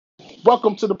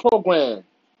Welcome to the program.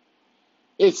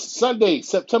 It's Sunday,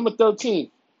 September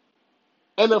 13th,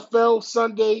 NFL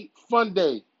Sunday Fun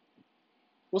Day.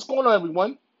 What's going on,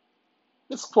 everyone?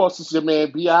 This, of course, is your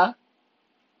man BI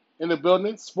in the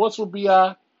building. Sports with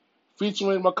BI,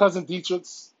 featuring my cousin Dietrich,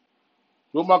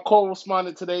 with my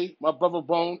co-respondent today, my brother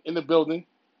Bone in the building.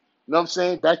 You know what I'm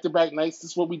saying? Back-to-back nights.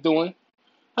 This is what we're doing.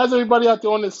 How's everybody out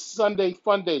there on this Sunday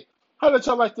Fun Day? How did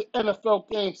y'all like the NFL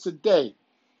games today?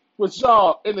 Was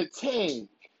y'all entertained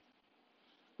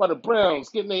by the Browns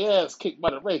getting their ass kicked by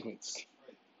the Ravens?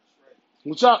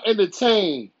 Was y'all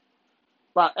entertained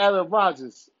by Aaron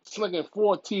Rodgers slinging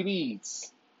 4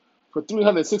 TDs for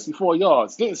 364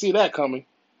 yards? Didn't see that coming.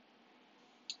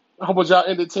 How was y'all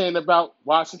entertained about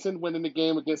Washington winning the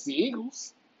game against the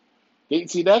Eagles? Didn't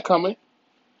see that coming.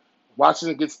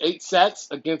 Washington gets 8 sacks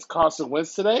against Carson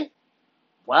Wentz today.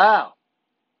 Wow.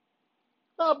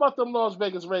 How about them Las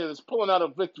Vegas Raiders pulling out a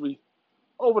victory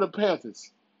over the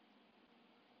Panthers?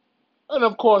 And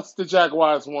of course, the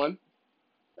Jaguars won.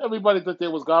 Everybody thought they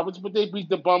was garbage, but they beat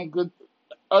the bum good.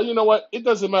 You know what? It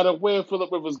doesn't matter where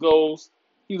Phillip Rivers goes.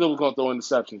 He's always going to throw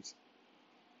interceptions.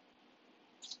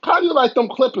 How do you like them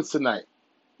Clippers tonight?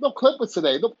 Them Clippers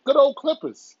today. Them good old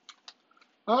Clippers.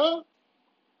 Huh?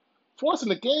 Forcing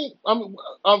the game.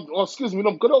 Excuse me.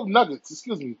 Them good old Nuggets.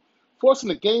 Excuse me. Forcing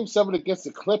the game 7 against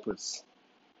the Clippers.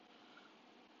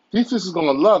 Defense is going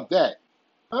to love that.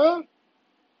 Huh?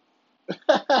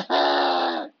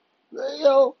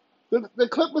 Yo, the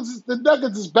Clippers, the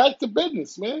Nuggets is back to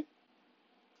business, man.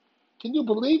 Can you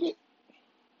believe it?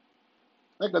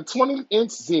 Like a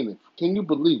 20-inch Zenith. Can you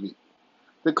believe it?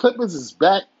 The Clippers is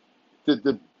back.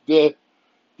 The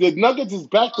Nuggets is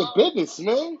back to business,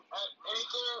 man.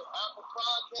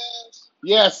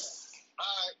 Yes.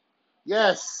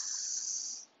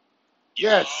 Yes.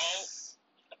 Yes.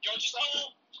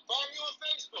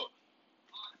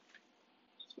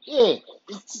 Yeah.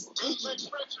 Victor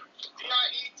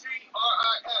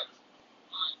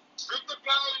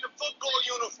Brown in the football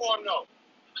uniform, though.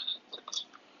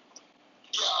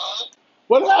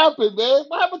 What happened, man?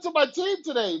 What happened to my team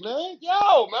today, man?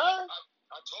 Yo, man.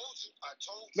 I told you.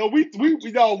 No, we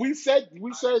said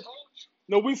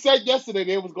no, we said yesterday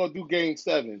they was gonna do game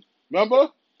 7. Remember? Yeah.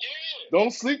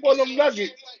 Don't sleep on them Nuggets. He had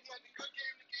a good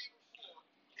game the game before.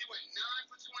 He went 9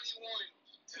 for 21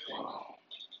 today.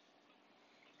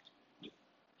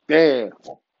 Damn.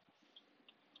 Terrible,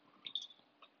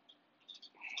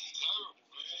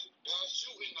 man. Bad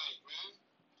shooting night, man.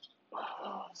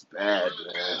 Oh, it's bad,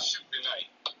 man. Bad shooting night.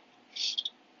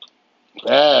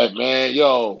 Bad, man.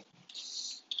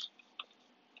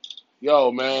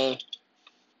 Yo, man.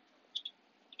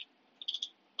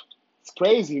 It's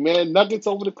crazy, man. Nuggets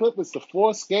over the Clippers to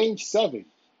force game 7.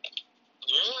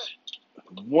 Yeah.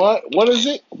 What is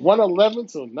it? 111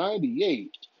 to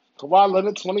 98. Kawhi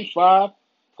Leonard 25.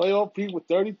 Playoff P with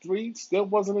 33. Still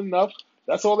wasn't enough.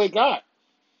 That's all they got.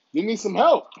 They need some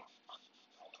help.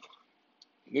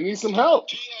 They need some help.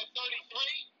 He had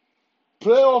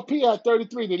 33. Playoff P had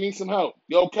 33. They need some help.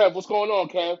 Yo, Kev, what's going on,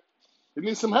 Kev? They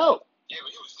need some help. Yeah,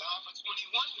 but he was 9 for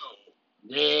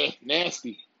 21, though. Yeah,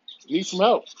 nasty. Need some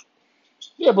help.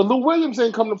 Yeah, but Lou Williams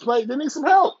ain't come to play. They need some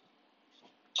help.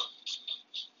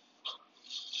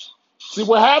 See,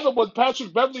 what happened was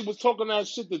Patrick Beverly was talking that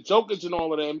shit to Jokic and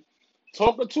all of them,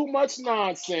 talking too much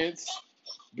nonsense,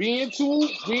 being too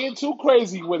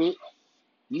crazy with it.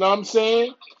 You know what I'm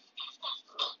saying?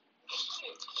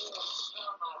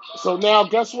 So now,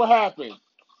 guess what happened?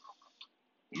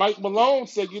 Mike Malone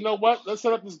said, you know what? Let's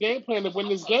set up this game plan to win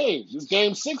this game. This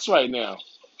game 6 right now.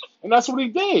 And that's what he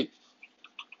did.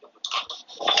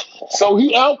 So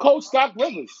he outcoached Doc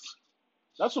Rivers.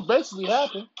 That's what basically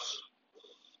happened.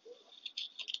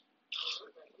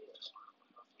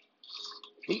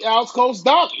 He outcoached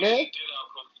Doc, man. He did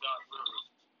outcoach Doc Rivers.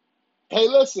 Hey,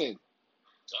 listen.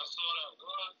 That's all that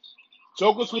was.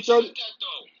 Joker's We with said 30. that,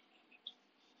 though.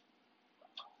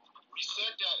 We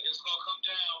said that it's going to come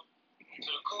down to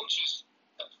the coaches.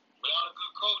 Without a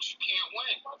good coach, you can't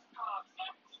win.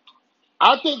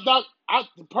 I think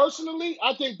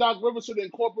I think Doc Rivers should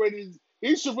incorporate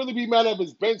he should really be mad at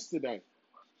his bench today.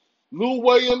 Lou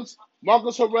Williams,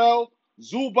 Marcus Harrell,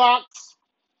 Zubac,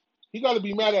 he got to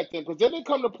be mad at them because they didn't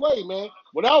come to play, man.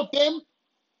 Without them,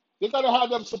 they got to have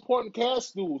them supporting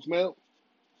cast dudes, man. You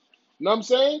know what I'm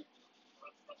saying?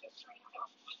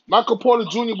 Michael Porter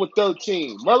Jr. with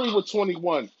 13, Murray with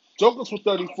 21, Jokers with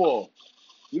 34.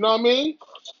 You know what I mean?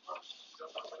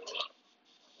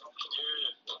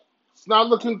 It's not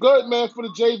looking good, man, for the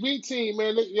JV team,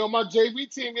 man. My JV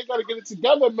team, they got to get it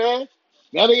together, man.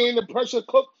 Now they in the pressure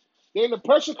cook. They're in the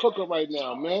pressure cooker right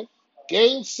now, man.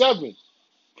 Game 7,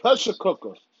 pressure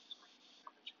cooker.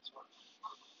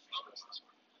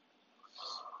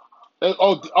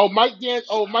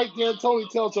 Mike D'Antoni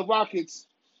tells the Rockets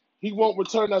he won't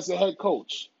return as a head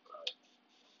coach.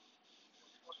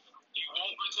 He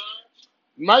won't return.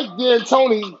 Mike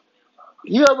D'Antoni,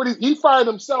 he fired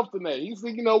himself today. He's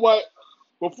thinking, you know what?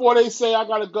 Before they say I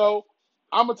gotta go,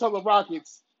 I'm gonna tell the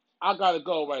Rockets I gotta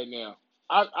go right now.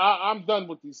 I'm done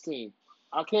with these teams.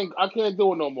 I can't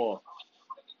do it no more.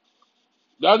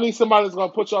 Y'all need somebody that's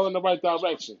gonna put y'all in the right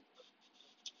direction.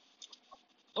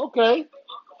 Okay,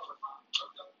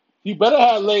 he better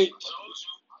have late. Told you.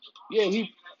 Yeah, He's he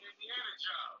taking that Indiana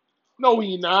job. no,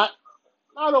 he not.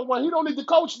 I don't want. He don't need to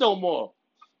coach no more.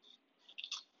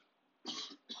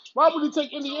 Why would he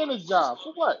take He told Indiana's you he's job for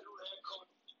going to be what? the new head coach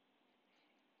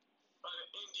of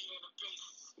the Indiana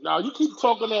Pacers. Now you What's keep going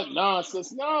talking on that here?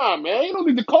 nonsense. Nah, man, he don't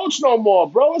need to coach no more,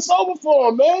 bro. It's over for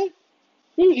him, man.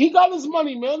 He got his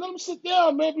money, man. Let him sit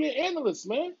down, man. Be an analyst,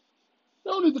 man. He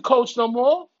don't need to coach no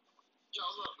more. Yo,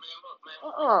 look, man.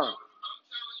 Uh-uh.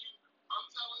 I'm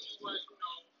telling you what,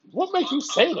 What makes you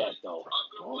say that though? a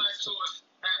good Oh, black source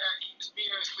at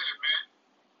ESPN said, man.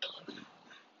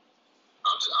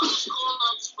 I'm just calling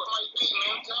out what might be,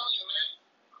 man. I'm telling you, man.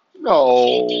 So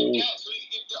he can no, get that, so he can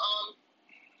get the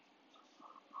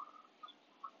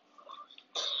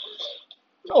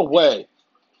no way,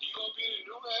 he gonna be the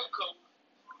new head coach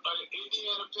of the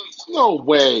Indiana Pacers. no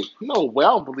way, no way. I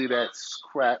don't believe that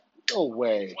crap. No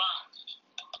way. Why?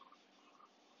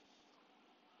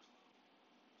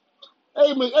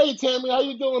 Hey, Tammy, how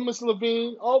you doing, Miss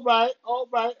Levine? All right, all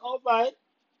right, all right.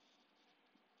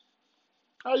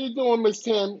 How you doing, Miss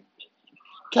Tammy?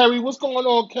 Kerry, what's going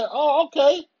on? Oh,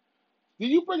 okay. Do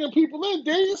you bringing people in?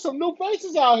 There some new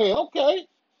faces out here. Okay,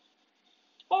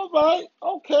 all right,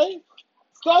 okay.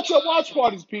 I'm Start your telling watch you,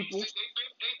 parties, people.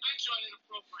 they been joining the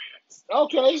program. You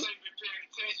Okay, just ain't been paying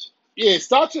attention. yeah.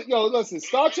 Listen.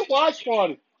 Start your watch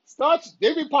party.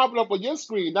 They be popping up on your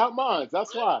screen, not mine.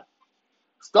 That's why.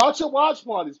 Start your watch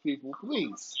parties, people,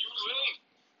 please. You late.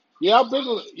 Yeah,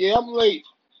 You late.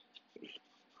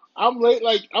 I'm late.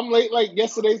 I'm late like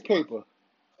yesterday's paper.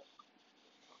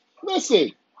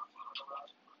 Listen,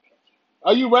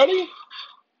 are you ready? Yeah,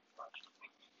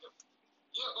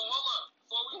 but hold up.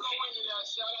 Before we go into that,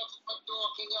 shout out to my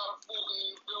dog Kenyatta Fulton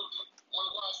in the building on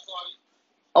the watch party.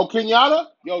 Oh, Kenyatta?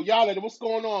 Yo, Yada, what's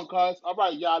going on, cuz? All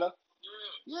right, Yada.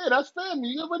 Yeah. Yeah, that's family.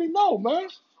 You already know, man.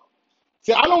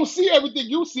 See, I don't see everything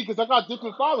you see because I got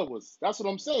different followers. That's what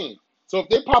I'm saying. So if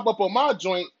they pop up on my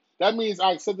joint, that means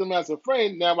I accept them as a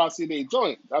friend. Now I see their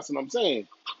joint. That's what I'm saying.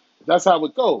 That's how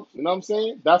it goes. You know what I'm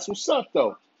saying? That's what's up,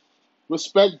 though.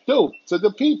 Respect due to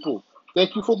the people.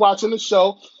 Thank you for watching the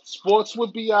show. Sports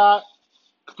with BI,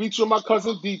 featuring my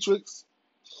cousin Dietrich.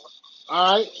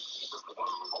 All right.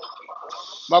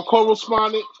 My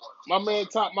co-respondent, my man,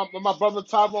 my brother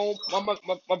Tyrone, my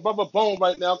brother Bone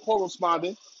right now,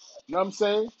 co-responding. You know what I'm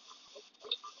saying?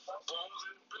 Bones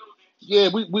in the building. Yeah,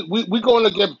 we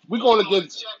going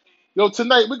against yo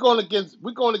tonight. We're going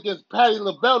against Patty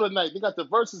LaBelle tonight. They got the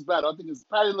versus battle. I think it's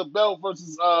Patty LaBelle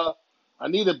versus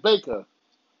Anita Baker.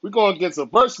 We're going against a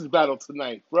versus battle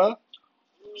tonight, bruh.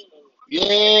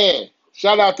 Yeah,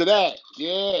 shout out to that.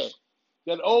 Yeah,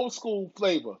 that old school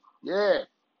flavor. Yeah,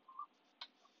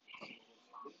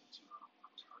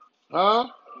 huh?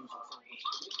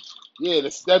 Yeah,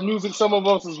 that music some of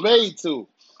us was made to.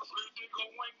 Who you think gonna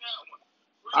win that one?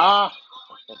 Who you think Ah, gonna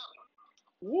win that one?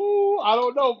 woo, I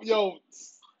don't know, yo.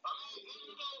 I mean,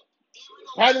 even though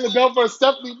Patty it's so LaBelle versus difficult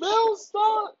Stephanie Mills,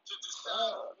 dog. to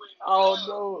decide who win I the don't battle,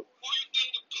 know. who you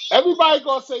think the people Everybody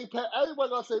gonna say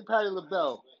Patty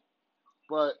LaBelle,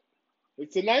 but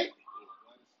it's tonight.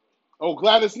 Oh,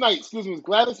 Gladys Knight. Excuse me, it's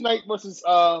Gladys Knight versus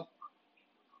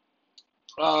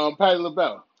Patty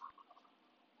LaBelle.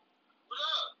 what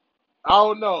up? I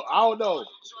don't know. I don't Oh, know. your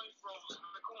joint froze,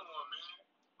 man. Come on, man.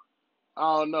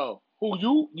 I don't know. Who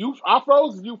you? I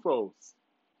froze. Or you froze.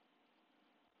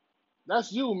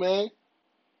 That's you, man.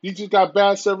 You just got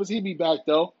bad service. He be back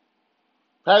though.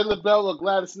 Patty LaBelle or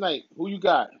Gladys Knight? Who you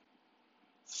got?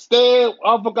 Stay.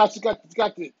 I forgot you got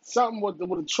the something with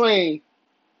a train.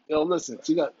 Yo, listen.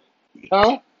 She got,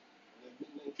 huh?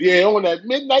 Yeah, on that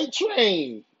midnight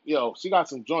train. Yo, she got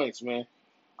some joints, man.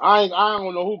 I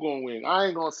don't know who gonna win. I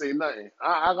ain't gonna say nothing.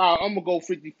 I'm gonna go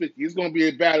 50-50. It's gonna be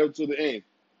a battle to the end.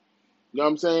 You know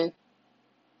what I'm saying?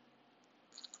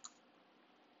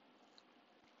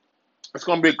 It's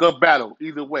gonna be a good battle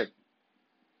either way.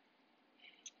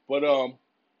 But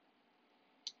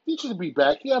he should be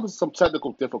back. He having some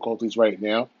technical difficulties right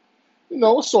now. You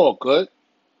know, it's all good.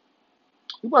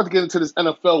 We're about to get into this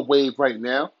NFL wave right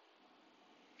now.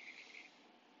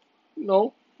 You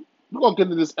know, we're gonna get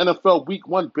into this NFL Week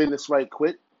 1 business right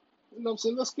quick. You know what I'm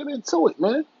saying? Let's get into it,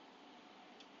 man.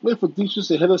 Wait for Deatrius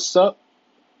to hit us up.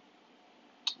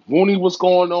 Rooney was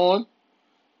going on.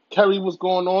 Kerry was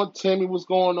going on. Tammy was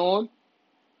going on.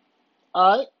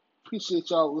 All right. Appreciate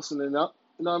y'all listening up.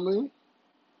 You know what I mean?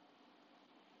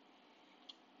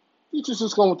 Deatrius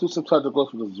is going through some technical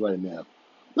difficulties right now.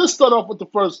 Let's start off with the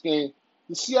first game.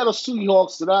 The Seattle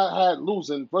Seahawks that I had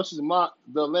losing versus the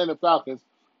Atlanta Falcons,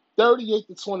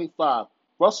 38-25.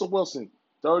 Russell Wilson,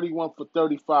 31 for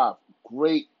 35.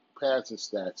 Great passing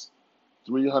stats.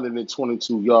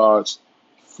 322 yards,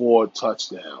 4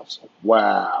 touchdowns.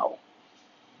 Wow.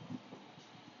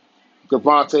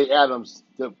 Devontae Adams,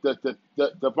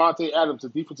 Devontae Adams, the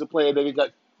defensive player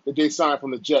that they signed from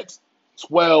the Jets,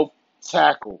 12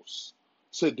 tackles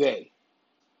today.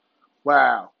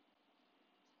 Wow.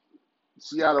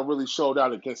 Seattle really showed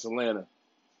out against Atlanta.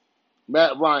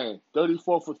 Matt Ryan,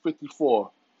 34 for 54.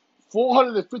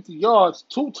 450 yards,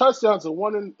 2 touchdowns, and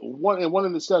one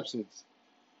interception.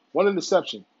 One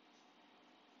interception.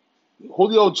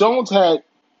 Julio Jones had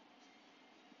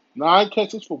 9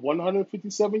 catches for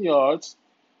 157 yards,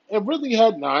 and Ridley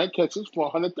had 9 catches for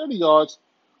 130 yards.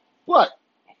 But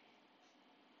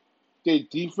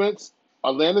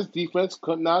Atlanta's defense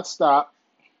could not stop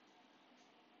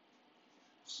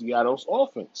Seattle's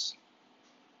offense.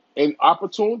 In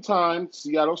opportune time,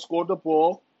 Seattle scored the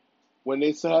ball when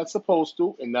they had supposed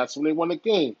to, and that's when they won the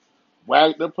game.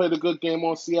 Wagner played a good game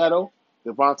on Seattle.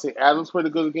 Devontae Adams played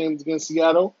a good game against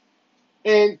Seattle.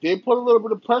 And they put a little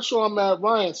bit of pressure on Matt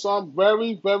Ryan. So I'm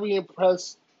very, very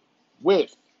impressed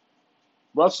with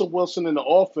Russell Wilson and the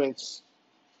offense.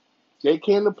 They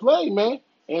came to play, man.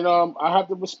 And I have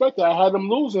to respect that. I had them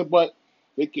losing, but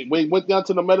they went down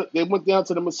to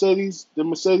the Mercedes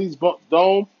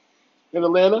Dome in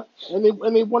Atlanta, and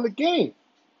they won the game.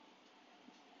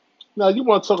 Now you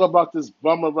want to talk about this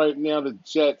bummer right now, the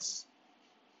Jets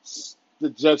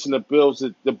and the Bills.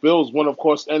 The Bills won, of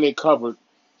course, and they covered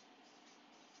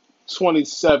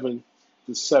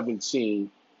 27-17.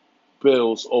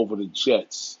 Bills over the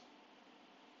Jets.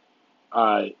 All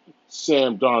right,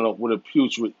 Sam Darnold with a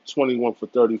putrid 21 for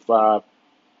 35,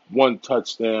 1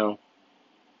 touchdown,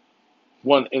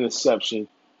 1 interception.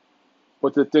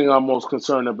 But the thing I'm most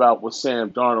concerned about with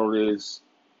Sam Darnold is,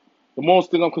 the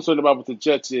most thing I'm concerned about with the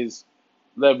Jets is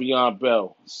Le'Veon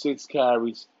Bell, 6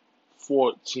 carries,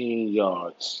 14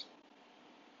 yards.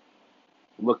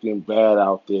 Looking bad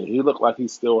out there. He looked like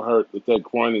he's still hurt, that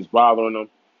groin is bothering him.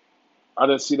 I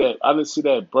didn't see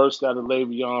that burst out of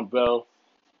Le'Veon Bell.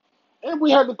 And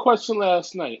we had the question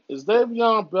last night, is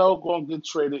Le'Veon Bell going to get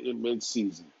traded in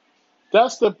midseason?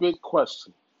 That's the big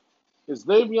question. Is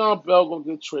Le'Veon Bell going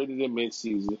to get traded in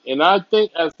midseason? And I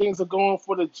think as things are going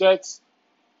for the Jets,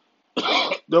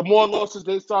 the more losses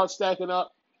they start stacking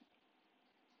up,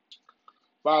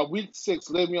 by week 6,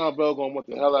 Le'Veon Bell going to want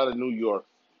the hell out of New York.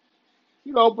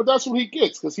 But that's what he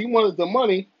gets because he wanted the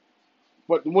money.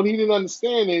 But what he didn't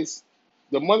understand is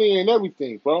the money ain't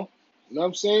everything, bro. You know what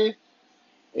I'm saying?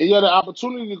 And he had an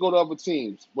opportunity to go to other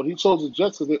teams, but he chose the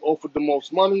Jets because they offered the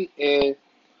most money, and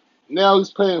now he's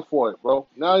paying for it, bro.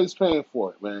 Now he's paying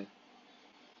for it, man.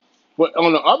 But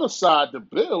on the other side, the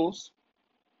Bills,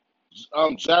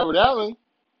 Jared Allen,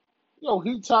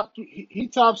 he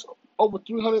tops over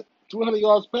 300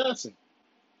 yards passing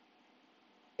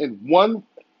and one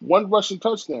rushing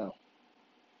touchdown.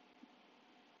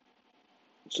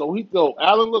 So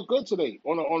Allen looked good today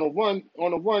on a run.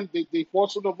 They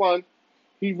forced him to run.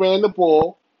 He ran the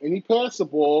ball and he passed the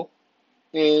ball,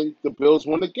 and the Bills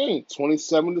won the game,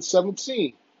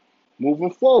 27-17. Moving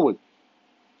forward,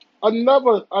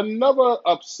 another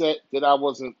upset that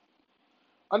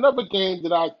another game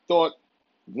that I thought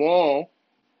wrong,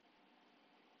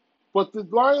 but the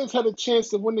Lions had a chance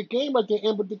to win the game at the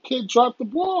end, but the kid dropped the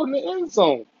ball in the end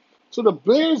zone. So the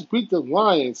Bears beat the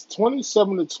Lions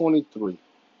 27-23.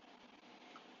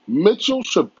 Mitchell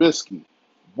Trubisky,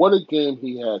 what a game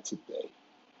he had today.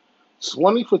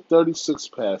 20 for 36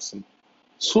 passing,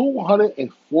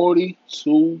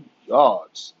 242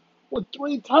 yards with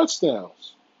 3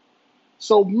 touchdowns.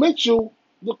 So Mitchell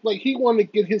looked like he wanted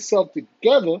to get himself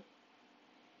together.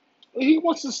 He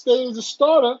wants to stay as a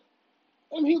starter,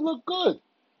 and he looked good.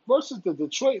 Versus the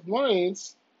Detroit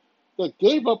Lions that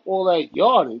gave up all that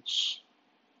yardage.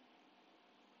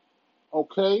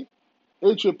 Okay?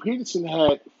 Adrian Peterson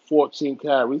had 14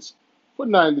 carries for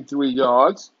 93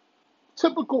 yards.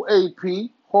 Typical AP,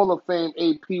 Hall of Fame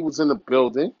AP was in the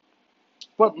building.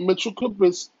 But Mitchell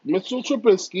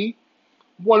Trubisky,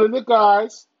 one of the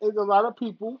guys, and a lot of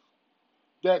people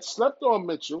that slept on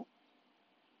Mitchell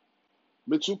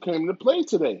came to play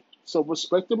today. So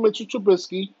respect to Mitchell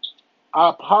Trubisky. I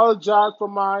apologize for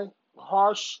my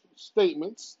harsh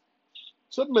statements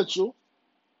to Mitchell.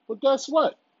 But guess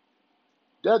what?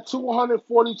 That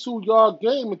 242-yard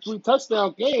game and 3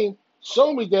 touchdown game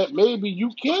showed me that maybe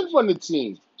you can run the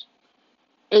team.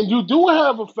 And you do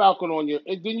have a Falcon on you,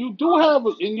 and then you do have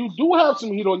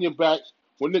some heat on your back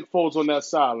when Nick Foles on that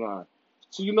sideline.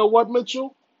 So you know what,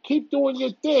 Mitchell? Keep doing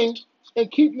your thing and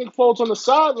keep Nick Foles on the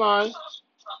sideline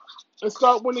and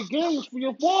start winning games for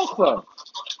your ball club.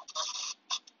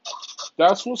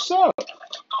 That's what's up.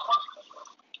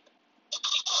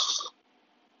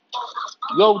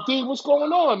 Yo, D, what's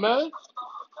going on, man?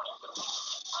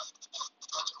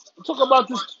 Talk about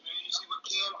this. You see what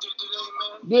Cam did today,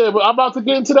 man? Yeah, but I'm about to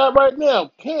get into that right now.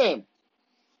 Cam,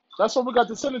 that's why we got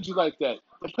the synergy like that.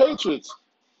 The Patriots,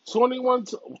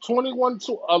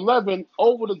 21-11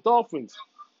 over the Dolphins.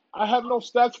 I have no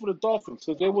stats for the Dolphins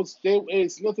because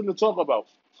it's nothing to talk about.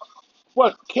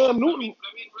 What Cam Newton? Let me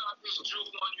drop this jewel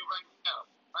on you right now.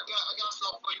 I got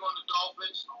something for you on the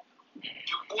Dolphins.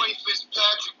 Your boy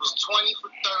Fitzpatrick was 20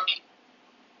 for 30,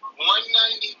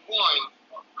 191,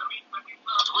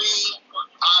 3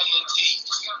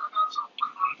 INTs.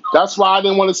 That's why I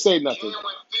didn't want to say nothing. Cam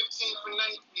went 15 for 19,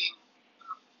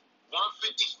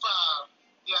 155.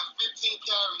 He had 15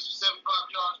 carries for 75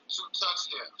 yards and 2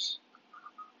 touchdowns.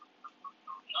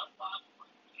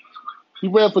 He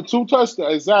ran for 2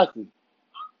 touchdowns, exactly.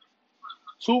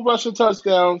 2 rushing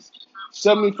touchdowns,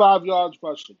 75 yards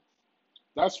rushing.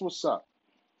 That's what's up.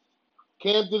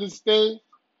 Cam did his thing.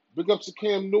 Big ups to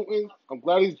Cam Newton. I'm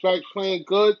glad he's back playing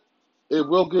good. It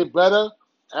will get better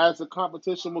as the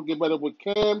competition will get better with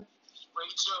Cam. Rachel,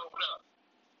 what up?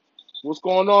 What's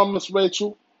going on, Miss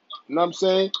Rachel? You know what I'm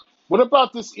saying? What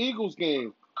about this Eagles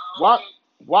game?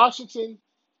 Washington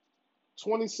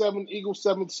 27, Eagles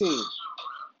 17.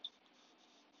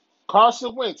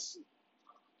 Carson Wentz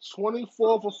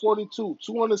 24 for 42,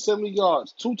 270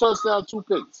 yards, 2 touchdowns, 2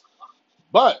 picks.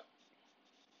 But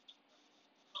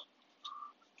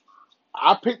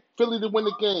I picked Philly to win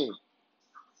the game.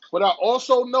 But I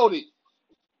also noted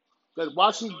that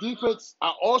Washington defense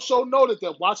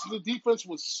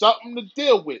was something to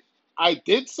deal with. I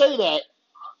did say that,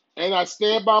 and I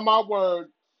stand by my word.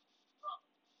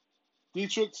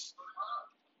 Dietrich's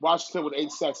Washington with 8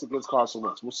 sacks against Carson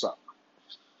Wentz. What's up?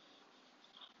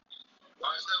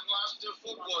 Why's that Washington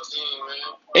football team,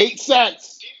 man? 8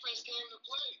 sacks. Defense came to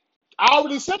play. I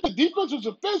already said the defense was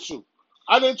official.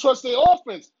 I didn't trust their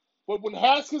offense. But when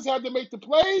Haskins had to make the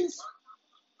plays,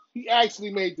 he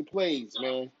actually made the plays,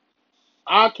 man.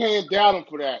 I can't doubt him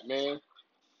for that, man.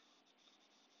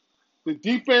 The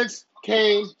defense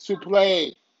came to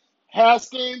play.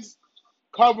 Haskins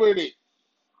covered it.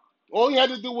 All he had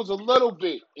to do was a little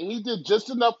bit, and he did just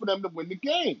enough for them to win the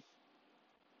game.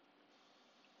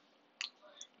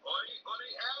 All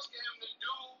they asking him to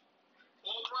do,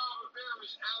 all Ron Rivera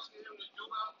is asking him to do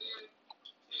out there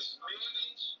is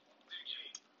manage the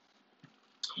game.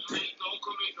 Don't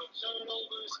commit no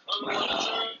turnovers,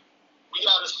 turn. We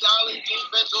got a solid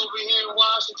defense over here in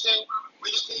Washington.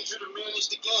 We just need you to manage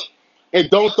the game. And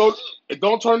don't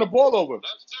turn the ball over.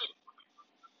 That's it.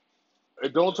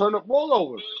 And don't turn the ball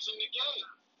over. Managing the game.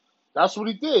 That's what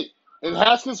he did. And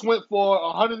Haskins went for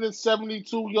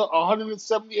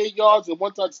 178 yards and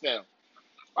 1 touchdown.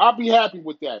 I'll be happy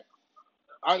with that.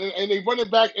 And they running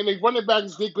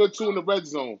backs did good too in the red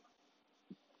zone.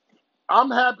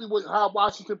 I'm happy with how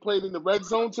Washington played in the red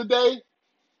zone today.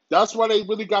 That's why they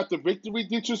really got the victory,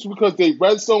 Dietrich, because their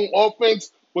red zone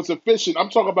offense was efficient. I'm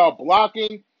talking about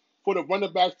blocking for the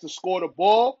running backs to score the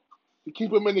ball, to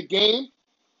keep them in the game.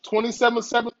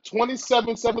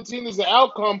 27-17 is the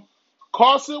outcome.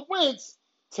 Carson Wentz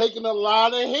taking a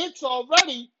lot of hits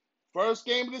already. First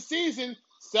game of the season,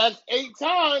 sacked 8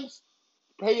 times.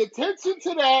 Pay attention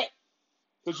to that,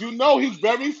 because you know he's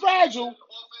very fragile.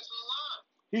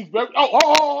 He's very.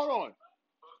 Hold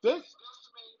on.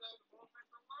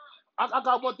 I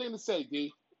got one thing to say,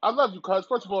 D. I love you, cuz.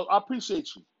 First of all, I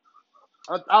appreciate you.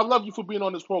 I love you for being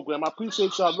on this program. I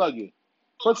appreciate you. I love you.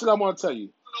 First thing I want to tell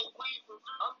you.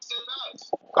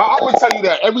 I always tell you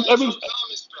that.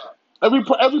 Every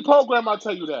program I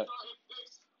tell you that.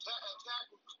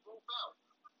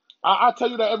 I tell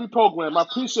you that every program. I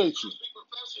appreciate you.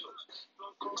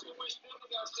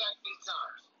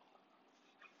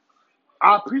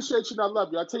 I appreciate you and I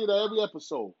love you. I tell you that every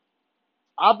episode.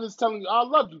 I'm just telling you, I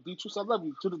love you, Dietrich. I love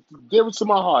you to the dearest to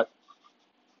my heart.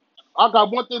 I got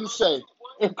one thing to say.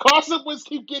 If Carson Wentz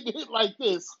keep getting hit like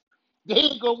this, they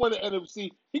ain't gonna win the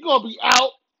NFC. He gonna be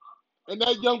out, and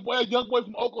that young boy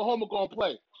from Oklahoma gonna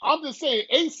play. I'm just saying,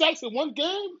 8 sacks in one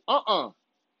game?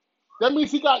 That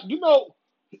means he got,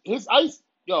 his ice.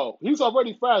 Yo, he's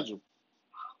already fragile.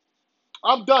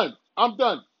 I'm done.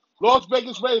 Las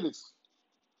Vegas Raiders.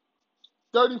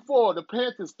 34. The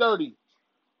Panthers 30.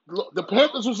 The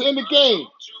Panthers was in the game.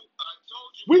 I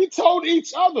told you. We told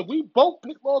each other. We both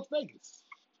picked Las Vegas.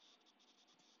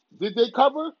 Did they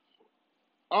cover?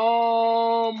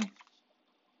 I'm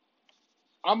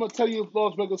gonna tell you if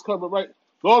Las Vegas covered, right?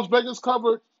 Las Vegas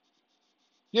covered.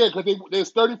 Yeah, because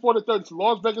there's 34-30. So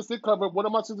Las Vegas did cover. One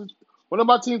of my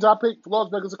teams I picked for Las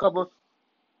Vegas to cover.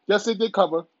 Yes, they did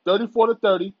cover.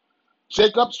 34-30.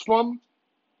 Jacobs from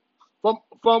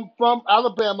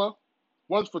Alabama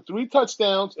runs for 3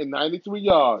 touchdowns and 93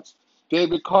 yards.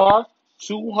 David Carr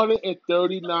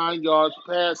 239 yards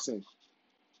passing.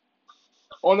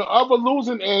 On the other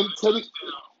losing end,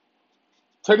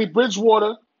 Teddy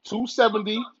Bridgewater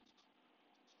 270.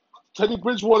 Teddy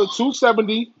Bridgewater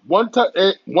 270, one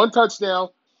touchdown.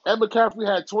 Ed McCaffrey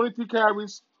had 23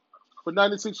 carries for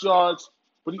 96 yards,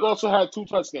 but he also had 2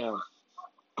 touchdowns.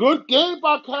 Good game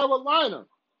by Carolina.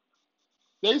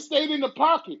 They stayed in the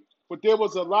pocket, but there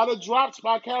was a lot of drops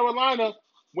by Carolina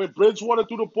when Bridgewater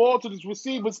threw the ball to his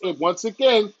receivers. And once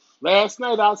again, last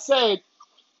night I said,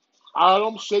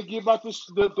 I'm shaky about this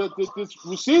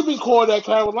receiving core that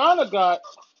Carolina got.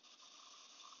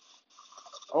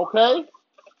 Okay?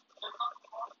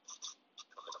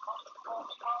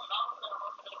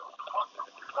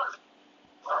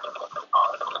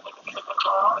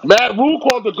 Matt Rule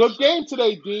called a good game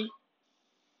today, D.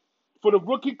 For the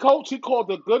rookie coach, he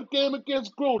called a good game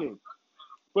against Gruden.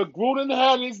 But Gruden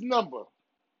had his number.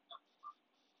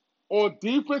 On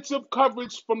defensive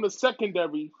coverage from the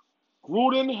secondary,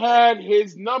 Gruden had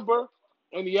his number,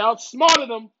 and he outsmarted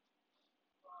him.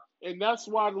 And that's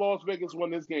why Las Vegas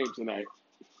won this game tonight.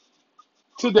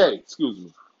 Today, excuse me.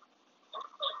 You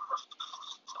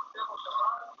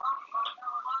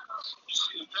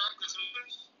see the Packers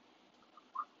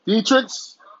and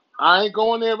Dietrich's, I ain't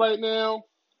going there right now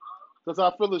because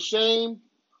I feel ashamed.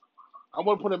 I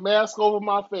want to put a mask over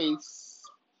my face.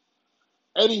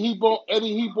 Eddie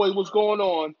Heatboy, what's going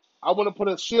on? I want to put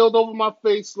a shield over my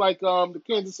face like the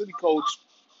Kansas City coach.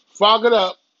 Fog it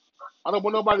up. I don't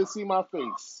want nobody to see my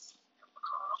face.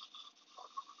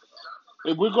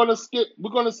 If we're gonna skip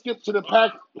to the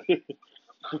pack.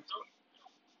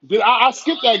 I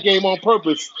skipped that game on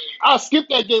purpose. I skipped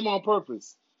that game on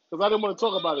purpose because I didn't want to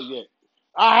talk about it yet.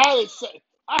 I had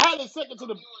it second to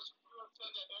the.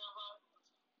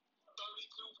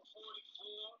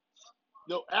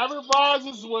 Aaron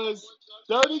Rodgers was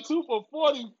 32 for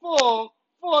 44,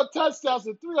 4 touchdowns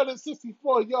and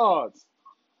 364 yards.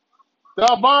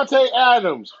 Davante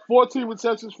Adams, 14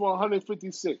 receptions for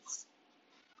 156.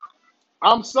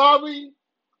 I'm sorry,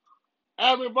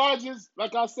 Aaron Rodgers.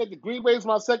 Like I said, the Green Bay is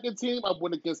my second team. I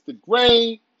went against the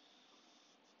grain.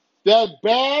 That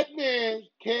bad man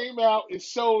came out and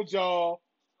showed y'all.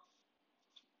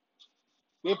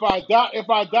 If I die,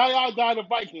 I die. The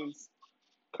Vikings.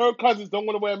 Kirk Cousins don't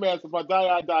want to wear a mask. If I die,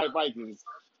 I die. Vikings.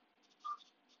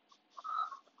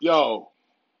 Yo.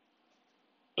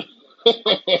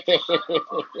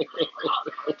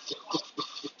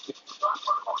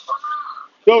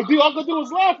 Yo, D, all I can do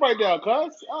is laugh right now,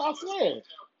 cuz. I swear.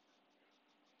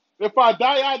 If I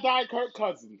die, Kirk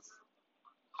Cousins.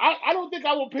 I don't think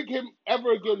I will pick him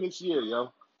ever again this year,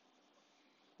 yo.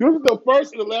 This is the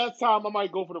first and the last time I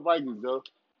might go for the Vikings, yo.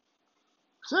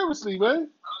 Seriously, man. I don't even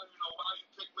know why you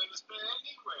picked Minnesota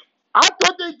anyway. I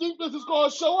thought their defense was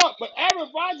going to show up, but Aaron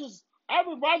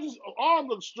Rodgers' arm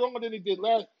looks stronger than he did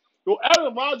last. Yo,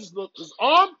 Aaron Rodgers his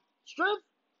arm strength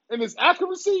and his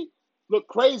accuracy look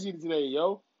crazy today,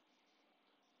 yo.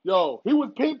 Yo, he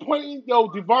was pinpointing,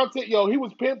 Devontae, he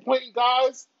was pinpointing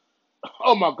guys.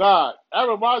 Oh my God,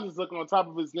 Aaron Rodgers looking on top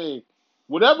of his game.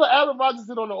 Whatever Aaron Rodgers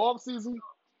did on the offseason,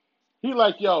 he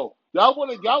like, y'all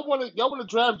wanna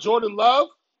draft Jordan Love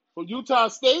from Utah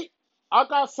State? I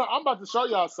got something. I'm about to show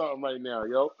y'all something right now,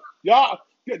 yo. Y'all,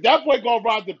 that boy gonna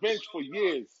ride the bench for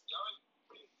years.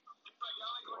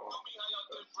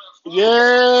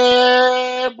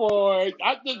 Yeah, boy.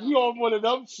 I think he on one of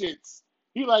them shits.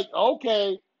 He like,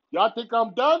 okay, y'all think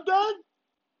I'm done?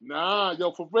 Nah,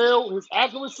 yo, for real, his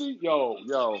accuracy, yo.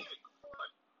 How long have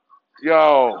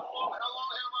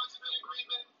Rodgers been in Green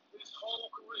Bay? His whole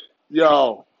career.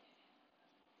 Yo.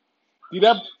 See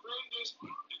that? The greatest, the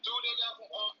dude they got from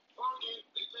Oregon,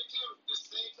 they picked him the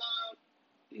same time,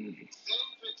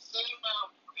 same amount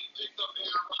they picked up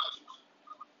Aaron Rodgers.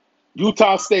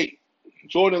 Utah State,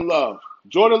 Jordan Love.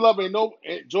 Jordan Love ain't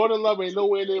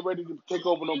nowhere near ready to take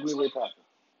over no Green Bay Packers.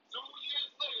 2 years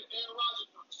later, Aaron Rodgers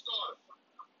was the starter.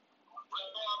 Brett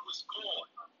Favre was gone.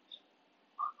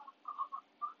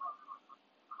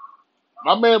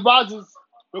 My man Rodgers,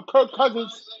 Kirk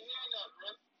Cousins. Rodgers ain't hearing that,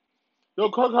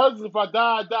 man. Kirk Cousins, if I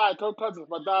die, I die. Kirk Cousins,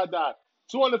 if I die, I die.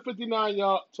 259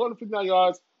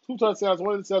 yards, 2 touchdowns,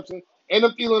 1 interception.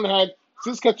 Adam Thielen had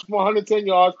 6 catches for 110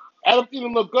 yards. Adam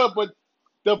Thielen looked good, but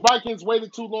the Vikings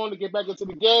waited too long to get back into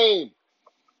the game.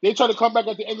 They tried to come back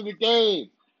at the end of the game.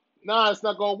 Nah, it's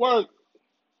not going to work.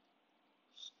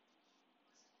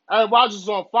 Aaron Rodgers is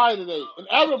on fire today. And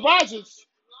Aaron Rodgers,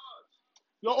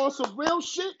 on some real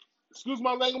shit, excuse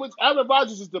my language, Aaron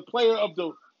Rodgers is the player of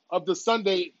the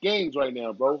Sunday games right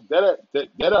now, bro. That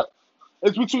up.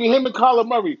 It's between him and Kyler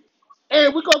Murray.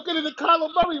 And we're going to get into Kyler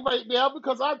Murray right now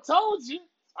because I told you.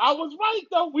 I was right,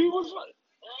 though. We was right.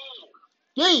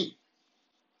 D.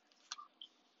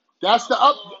 That's the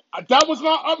up. That was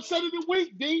my upset of the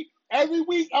week, D. Every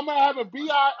week I'm going to have a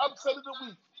BI upset of the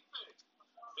week.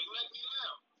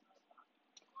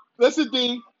 Listen,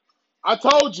 D. I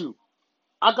told you.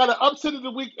 I got an upset of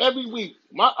the week every week.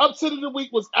 My upset of the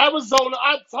week was Arizona.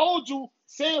 I told you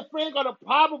San Fran got a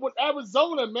problem with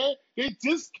Arizona, man. They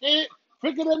just can't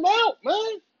figure them out,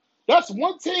 man. That's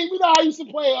one team. You know how I used to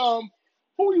play,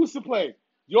 who we used to play?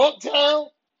 Yorktown?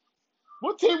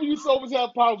 What team we used to always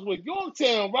have problems with?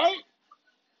 Yorktown, right?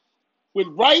 With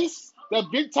Rice, that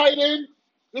big tight end.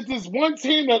 It's this one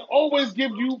team that always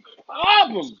gives you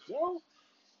problems, yo.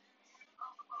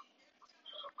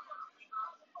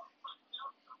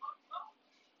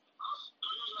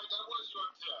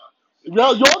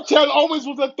 Yorktown always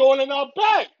was a thorn in our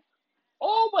back.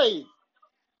 Always.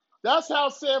 That's how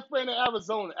San Fran and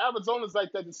Arizona. Arizona's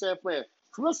like that in San Fran.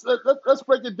 So let's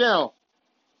break it down.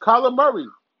 Kyler Murray.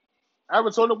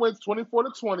 Arizona wins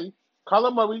 24-20.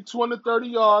 Kyler Murray, 230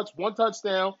 yards, 1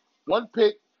 touchdown, 1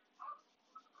 pick,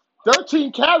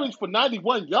 13 carries for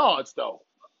 91 yards, though.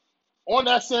 On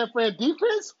that San Fran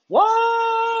defense?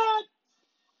 What?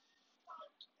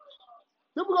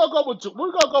 Then we're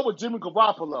gonna go with Jimmy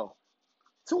Garoppolo.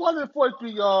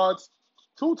 243 yards,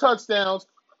 2 touchdowns.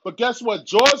 But guess what?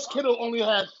 George Kittle only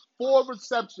had 4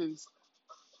 receptions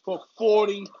for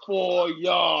 44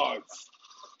 yards.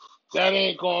 That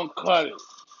ain't gonna cut it.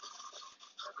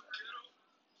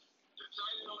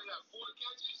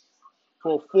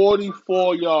 For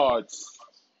 44 yards.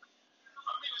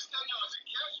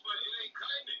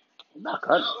 Not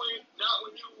cutting. Not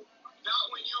when you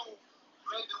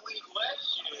led the league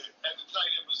last year at the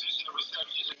tight end position of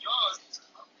receptions and yards.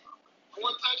 4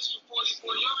 touches for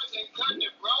 44 yards ain't cutting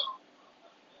it, bro.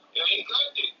 It ain't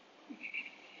cutting it.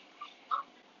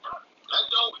 That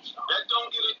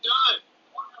don't get it done.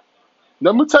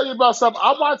 Let me tell you about something.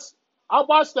 I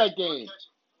watched that game.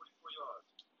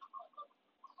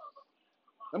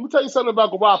 Let me tell you something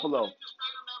about Garoppolo.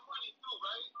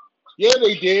 Yeah,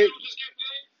 they did.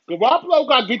 Garoppolo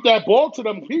got to get that ball to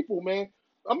them people, man.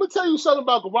 I'm gonna tell you something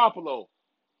about Garoppolo.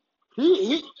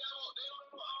 He.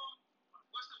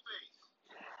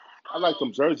 I like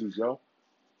them jerseys, yo.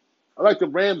 I like the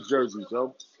Rams jerseys,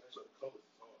 yo.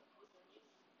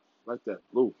 I like that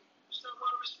blue.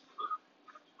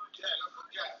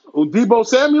 Debo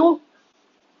Samuel?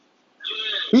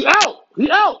 He out.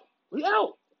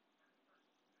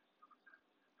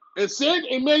 And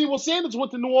Emmanuel Sanders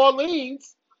went to New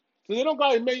Orleans. So they don't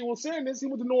got Emmanuel Sanders. He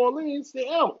went to New Orleans. They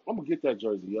out. I'm going to get that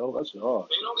jersey, yo. That's hard.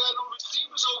 They don't got no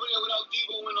receivers over there without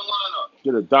Debo in the lineup.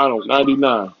 Get a Donald,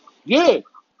 99. Yeah. They on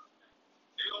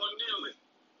kneeling.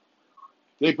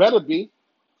 They better be.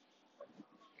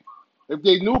 If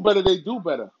they knew better, they do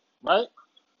better, right?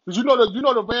 Because you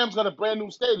know the Rams got a brand new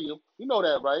stadium. You know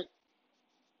that, right?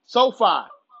 SoFi.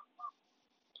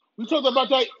 We talked about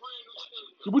that.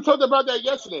 We talked about that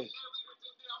yesterday.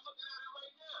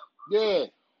 Yeah.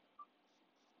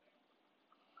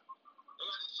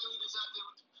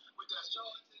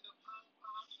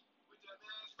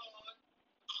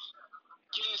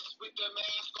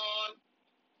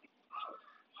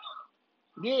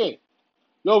 Yeah.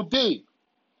 Yo, D.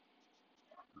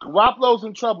 Garoppolo's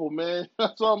in trouble, man.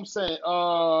 That's all I'm saying.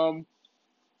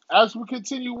 As we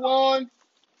continue on,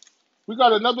 we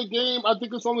got another game. I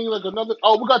think it's only like another.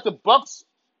 Oh, we got the Bucks.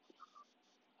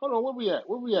 Hold on, where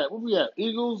we at?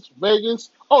 Eagles, Vegas.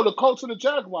 Oh, the Colts and the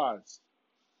Jaguars.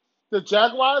 The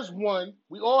Jaguars won.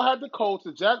 We all had the Colts.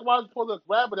 The Jaguars pulled a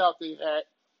rabbit out their hat.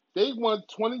 They won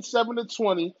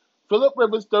 27-20. Phillip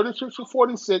Rivers, 36 for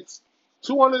 46,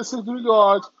 263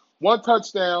 yards, 1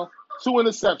 touchdown, 2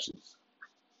 interceptions.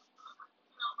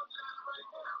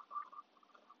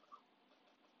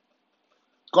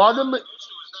 Gardner.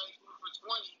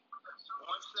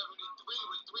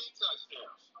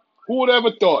 Who would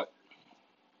ever thought?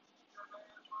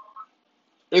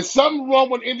 Is something wrong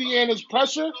with Indiana's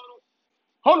pressure?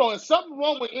 Hold on, is something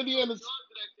wrong with Indiana's?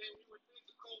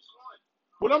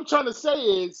 What I'm trying to say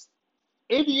is,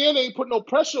 Indiana ain't put no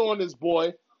pressure on this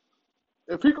boy.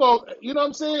 If he go, you know what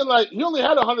I'm saying? Like, he only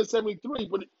had 173,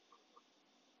 but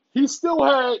he still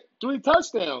had 3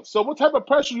 touchdowns. So what type of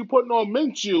pressure you putting on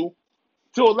Minshew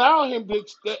to allow him to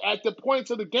at the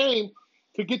points of the game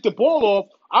to get the ball off?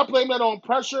 I blame that on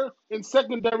pressure and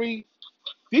secondary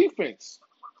defense.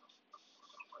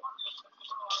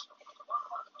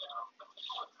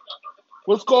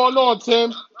 What's going on,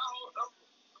 Tim? Now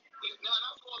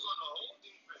that falls on the whole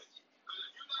defense. Because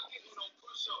if you're not getting no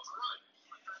push up front,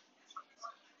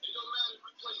 it don't matter if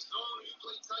you play zone or you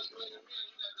play tight man to man,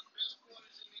 you got the best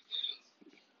corners in the game.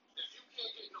 If you can't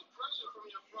get no pressure from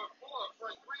your front four,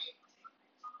 front three,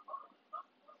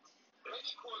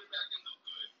 any quarterback can look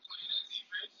good playing that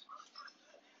defense.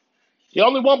 He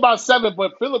only won by 7,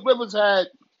 but Phillip Rivers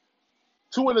had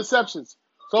 2 interceptions.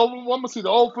 So I'm gonna see the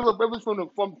old Phillip Rivers from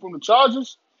the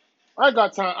Chargers. I ain't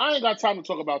got time. I ain't got time to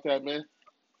talk about that, man.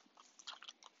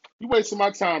 You wasting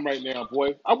my time right now,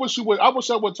 boy. I wish you would. I wish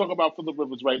I would talk about Phillip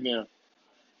Rivers right now.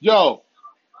 Yo, I don't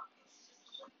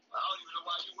even know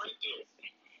why you went there.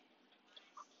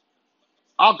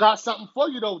 I got something for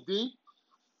you though, D.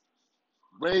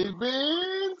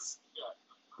 Ravens.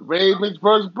 Ravens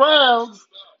versus Browns.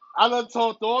 I done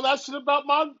talked all that shit about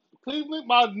my Cleveland,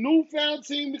 my newfound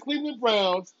team, the Cleveland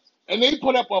Browns, and they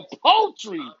put up a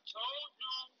poultry,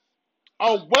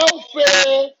 a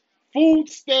welfare, food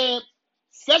stamp,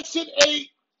 Section 8,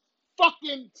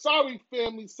 fucking, sorry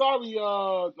family, sorry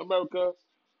America,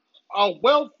 a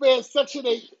welfare Section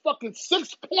 8, fucking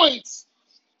 6 points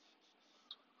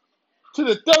to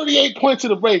the 38 points of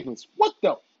the Ravens. What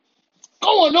the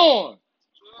going on?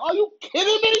 Are you kidding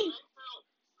me?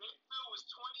 Mayfield was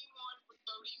 21 for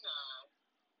 39,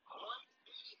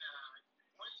 189,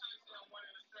 1 touchdown, 1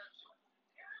 interception.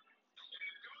 And the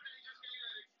dude they just gave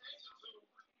that extension to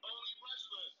only rushed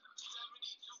for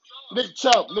 72 yards. Nick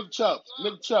Chubb, Nick Chubb,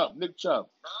 Nick Chubb, Nick Chubb.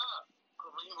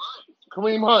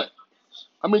 Kareem Hunt.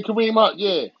 Kareem Hunt,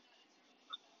 yeah.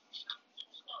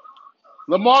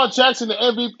 Lamar Jackson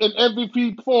in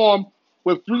MVP form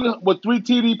with three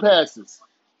TD passes.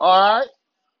 All right. 20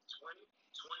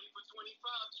 for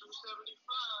 25,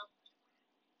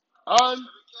 275. 7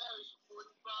 carries for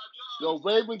 45 yards. Yo,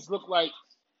 Ravens look like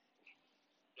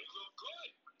They look good.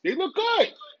 they look good.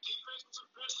 Defense was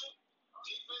efficient.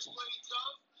 Defense played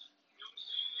tough. You know what I'm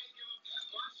saying? They give up that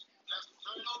much. That's the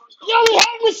turnovers. Yo, he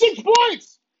had him with 6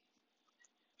 points.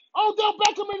 Odell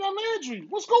Beckham and Landry.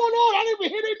 What's going on? I didn't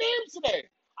even hear their names today.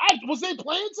 Was they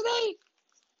playing today?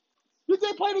 Did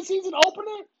they play the season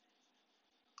opener?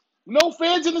 No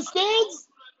fans in the stands?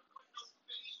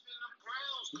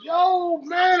 Yo,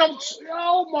 man,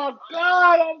 oh my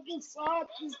God, I'm just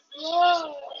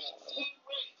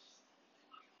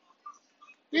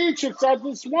Dietrich, I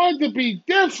just wanted to be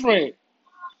different.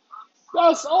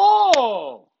 That's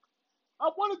all. I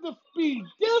wanted to be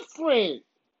different.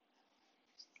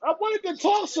 I wanted to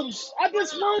talk I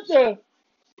just wanted to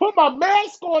put my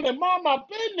mask on and mind my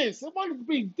business. I wanted to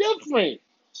be different.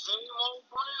 Same old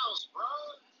Browns, bro.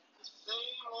 Same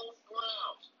old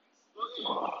Browns. Look at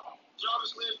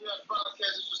Jarvis Landry had 5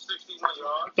 catches for 61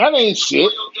 yards. That ain't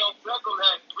shit. Odell Beckham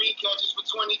had 3 catches for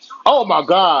 22 yards. Oh my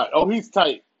God. Oh, he's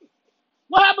tight.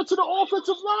 What happened to the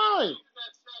offensive line?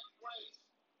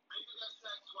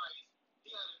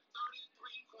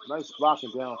 Nice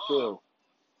blocking downfield.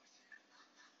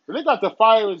 But they got the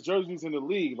firest jerseys in the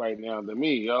league right now to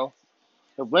me, yo.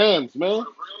 The Rams, man.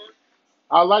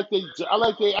 I like their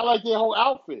whole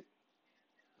outfit.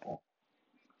 I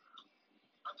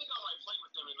think I might play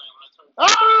with them tonight when I turn.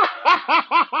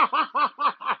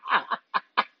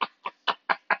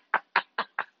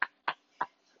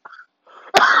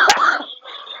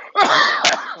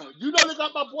 You know they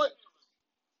got my boy.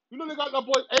 You know they got my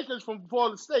boy Akers from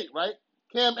Florida State, right?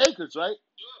 Cam Akers, right?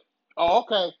 Oh,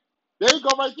 okay. There you go,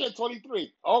 right there,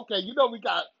 23. Okay, you know we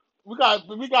got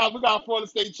Florida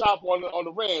State chop on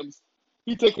the Rams.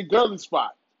 He taking Gurley's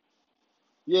spot.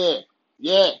 Yeah.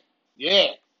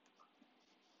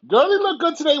 Gurley look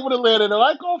good today with Atlanta, though.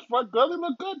 I go front. Gurley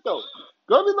look good though.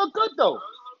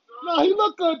 No, he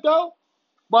looked good though.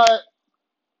 But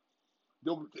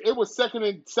it was 2nd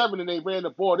and 7, and they ran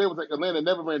the ball. They was like Atlanta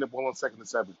never ran the ball on 2nd and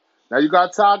 7. Now you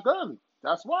got Todd Gurley.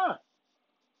 That's why.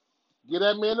 Get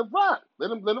that man the rock. Let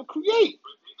him create.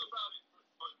 But think about it.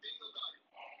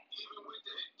 Even with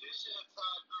the addition of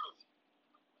Todd Gurley,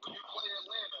 when you play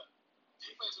Atlanta,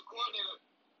 defensive coordinator,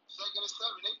 2nd and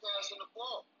 7, they passing the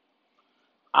ball.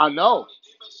 I know.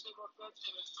 Defense in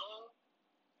a zone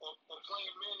or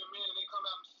playing man to man, and they come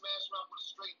out and smash them out with a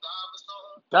straight dive or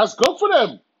something. That's good for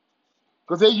them.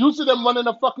 Because they used to them running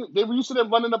the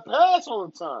pass all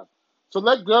the time. So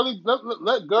let Gurley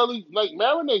like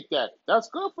marinate that. That's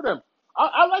good for them.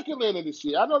 I like Atlanta this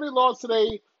year. I know they lost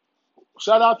today.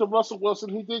 Shout out to Russell Wilson.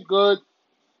 He did good.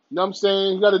 You know what I'm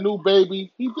saying? He got a new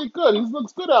baby. He did good. He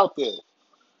looks good out there. You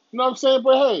know what I'm saying?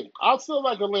 But hey, I still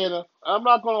like Atlanta. I'm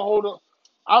not gonna hold up.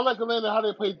 I like Atlanta how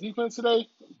they play defense today,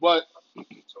 but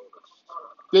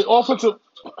the offensive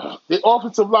the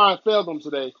offensive line failed them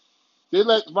today. They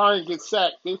let Ryan get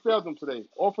sacked. They failed them today.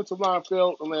 Offensive line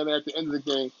failed Atlanta at the end of the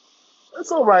game.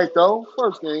 It's all right though.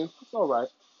 First game, it's all right.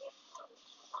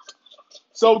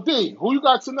 So D, who you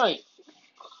got tonight?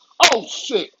 Oh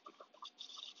shit!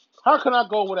 How can I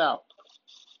go without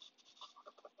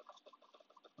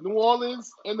New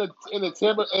Orleans in the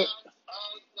Tampa?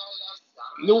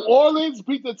 New Orleans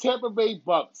beat the Tampa Bay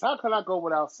Bucks. How can I go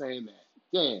without saying that?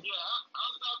 Damn. Yeah, I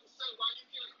was about to say, why you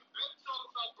can't talk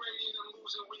about Brady and them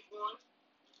losing week one?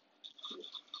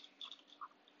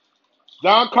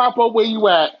 Don Capo, where you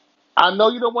at? I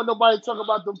know you don't want nobody to talk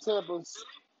about them Tampas. See,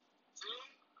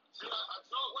 I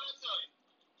told what I tell you.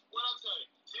 What I tell you.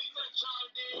 See, they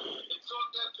chimed in and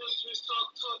talked that Patriots talk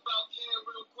about Cam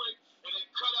real quick and then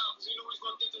cut out because he knew he was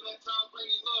gonna get to that Tom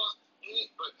Brady loss.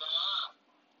 But nah.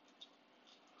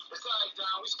 It's all right,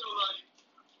 Don. We still love you.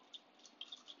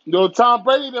 You know, Tom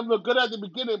Brady them look good at the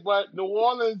beginning, but New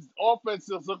Orleans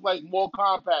offenses look like more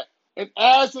compact. And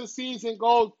as the season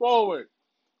goes forward,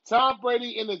 Tom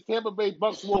Brady and the Tampa Bay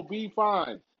Bucks will be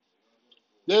fine.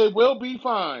 They will be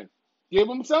fine. Give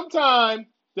them some time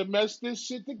to mesh this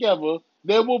shit together.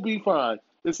 They will be fine.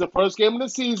 It's the first game of the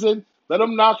season. Let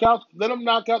them knock out. Let them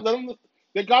knock out. Let them.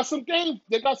 They got some games.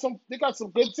 They got some. They got some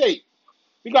good tape.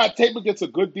 You got tape against a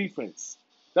good defense.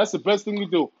 That's the best thing you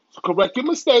do. So correct your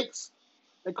mistakes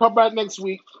and come back next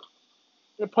week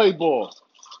and play ball.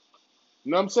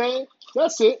 You know what I'm saying?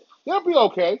 That's it. They'll be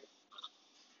okay.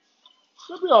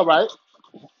 They'll be all right.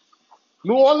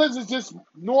 New Orleans is they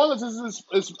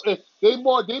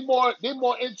more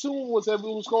in tune with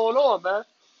everything that's going on, man.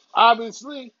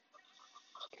 Obviously,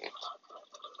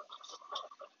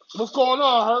 what's going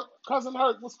on, Hurt? Cousin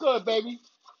Hurt, what's good, baby?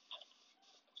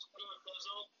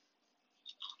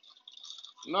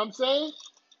 You know what I'm saying?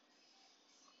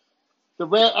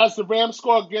 As the Rams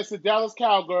score against the Dallas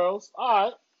Cowgirls. All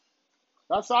right,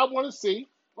 that's what I want to see.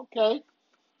 Okay,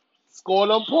 score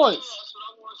them points.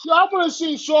 Yeah, I want to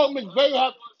see Sean McVay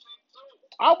have.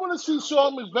 I want to see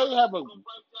Sean McVay have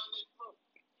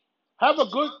a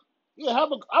good. Yeah,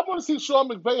 have a. I want to see Sean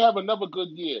McVay have another good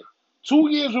year.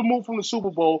 2 years removed from the Super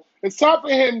Bowl, it's time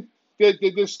for him.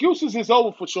 The excuses is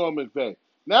over for Sean McVay.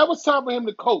 Now it's time for him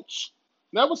to coach.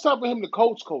 Now it's time for him to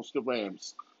coach the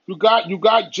Rams. You got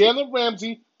Jalen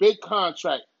Ramsey, big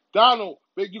contract. Donald,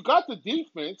 you got the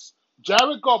defense.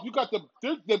 Jared Goff, you got the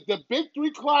big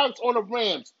three clients on the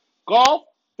Rams. Goff,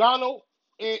 Donald,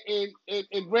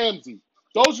 and Ramsey.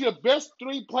 Those are your best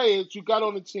three players you got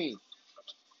on the team.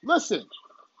 Listen,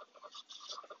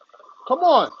 come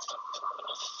on.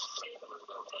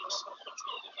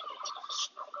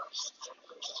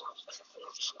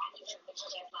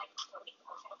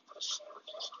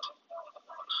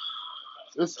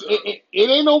 It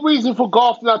ain't no reason for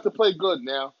Goff not to play good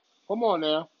now. Come on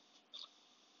now.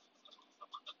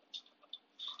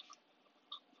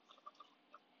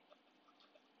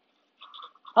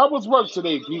 How was work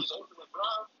today, Dietrich?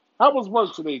 How was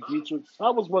work today, Dietrich?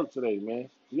 How was work today, man?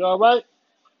 You all right?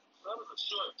 That was a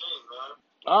short day, man.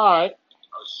 All right.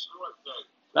 A short day.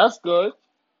 That's good.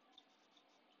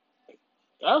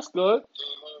 That's good.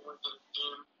 Came home, went to the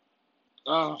gym,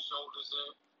 Uh, some shoulders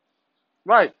in.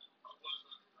 right. I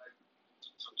wasn't like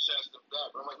some chest and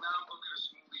back. But I'm like, nah, I'm gonna get a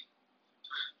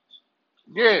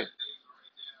smoothie. Yeah.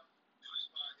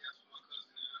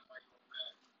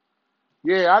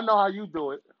 Yeah, I know how you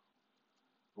do it.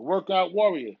 Workout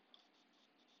warrior.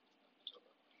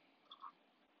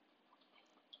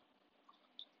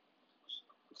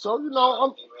 So,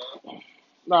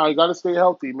 nah, you gotta stay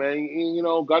healthy, man.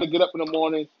 Gotta get up in the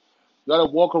morning. You gotta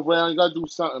walk around. You gotta do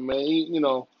something, man. Even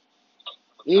if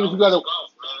you gotta,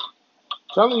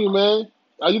 telling you, man.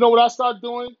 You know what I start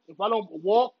doing? If I don't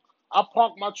walk, I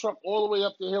park my truck all the way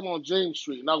up the hill on James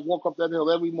Street, and I walk up that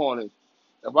hill every morning.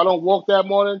 If I don't walk that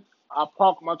morning, I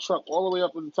park my truck all the way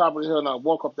up to the top of the hill, and I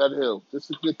walk up that hill just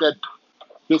to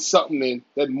get something in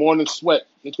that morning sweat.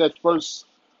 Get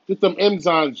them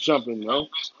enzymes jumping, man.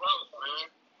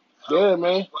 Yeah,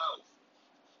 man.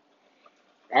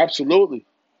 Absolutely.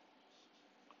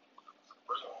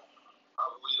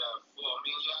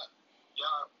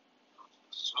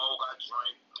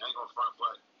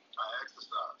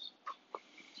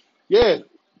 Yeah,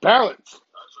 balance.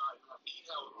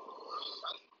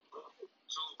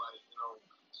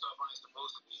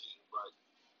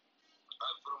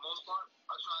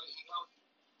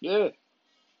 Yeah.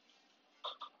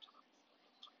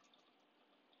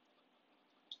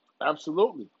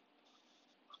 Absolutely.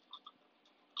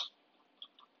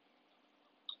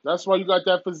 That's why you got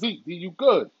that physique. You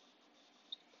good.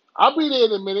 I'll be there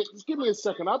in a minute. Just give me a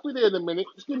second. I'll be there in a minute.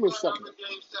 Just give me a second.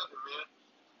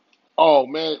 Oh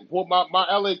man, what my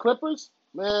LA Clippers?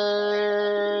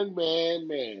 Man.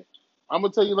 I'm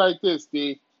gonna tell you like this,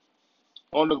 D.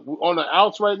 On the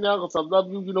outs right now, because I love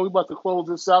you. You know we about to close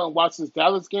this out and watch this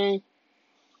Dallas game.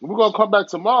 We're gonna come back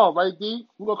tomorrow, right, D?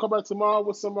 We're gonna come back tomorrow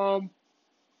with some I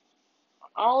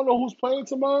don't know who's playing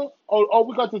tomorrow. Oh,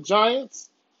 we got the Giants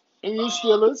and the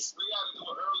Steelers. We got to do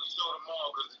an early show tomorrow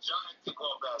because the Giants kick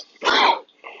off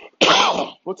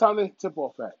at What time they tip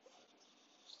off at?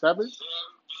 7? 7:15.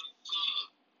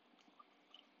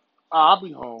 I'll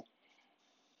be home.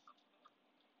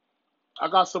 I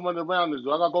got some running around to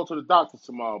do. I gotta go to the doctor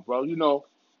tomorrow, bro. You know,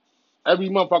 every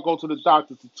month I go to the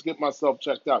doctor to get myself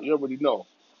checked out. You already know.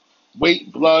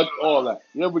 Weight, blood, all that.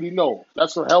 You already know.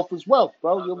 That's for health as well,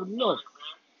 bro. You already know.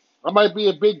 I might be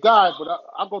a big guy, but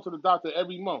I go to the doctor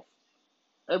every month.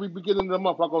 Every beginning of the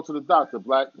month, I go to the doctor,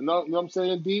 Black. You know what I'm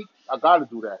saying, D? I got to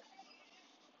do that.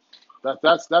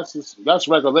 That's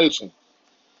regulation.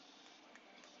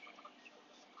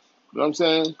 You know what I'm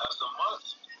saying? That's a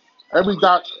must. Every We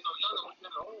doc, ain't getting no younger. We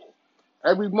getting old.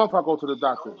 every month I go to the We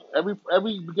getting doctor. old.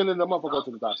 Every beginning of the month I go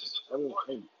to the Doctor doctor. visits is Every,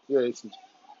 important. yeah, it's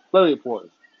very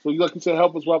important. So you like you said,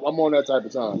 help us well. I'm on that type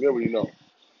of time. You already know.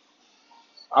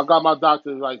 I got my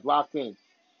doctor like locked in.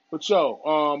 But yo,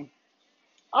 all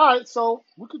right, so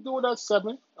we could do it at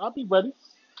 7. I'll be ready. All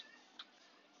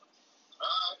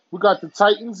right. We got the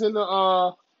Titans and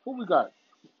the who we got?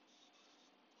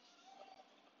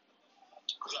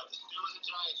 We got the Steelers and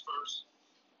Giants first.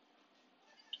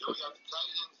 Then we got the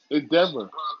Titans In and the Denver.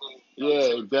 Broncos.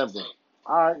 Yeah, in Denver.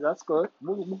 All right, that's good.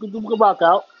 We can rock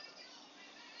out.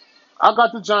 I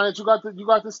got the Giants. You got the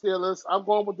Steelers. I'm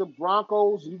going with the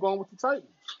Broncos. You going with the Titans?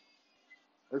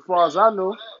 As far as I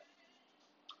know,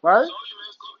 right? So, you, man,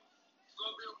 it's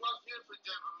gonna be a rough year for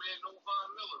Denver, man. No Von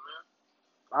Miller, man.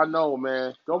 I know,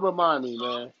 man. Don't remind me, Tough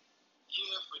man.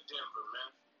 year for Denver,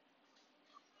 man.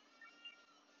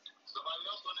 Somebody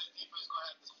else on that defense gonna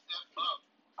have to step up.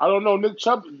 I don't know. Nick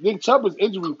Chubb is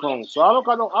injury prone, so I don't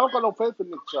got no faith in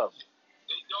Nick Chubb.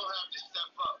 They don't have to step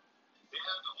up. They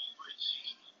have to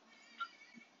overachieve.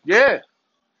 Yeah,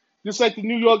 just like the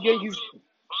New York Von Yankees.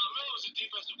 Miller was a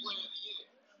defensive player of the year.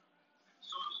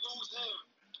 So to lose him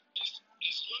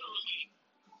is literally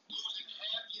losing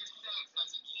half your sacks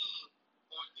as a team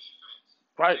on defense.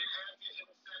 Right. And half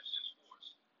your interceptions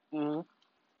forced. Mm-hmm.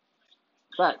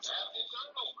 Facts. Half your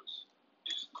turnovers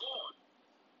is gone.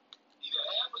 Either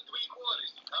half or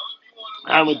 3/4, however you want to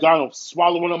look Aaron at it. McDonald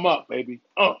swallowing them up, baby.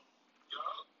 You know?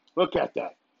 Look at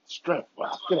that strength. Wow,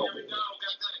 That's why get over Aaron here. Donald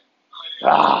got that.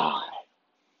 Ah,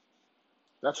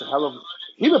 that's a hell of.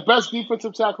 He the best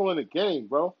defensive tackle in the game,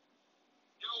 bro.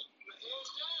 Yo,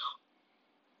 hands down.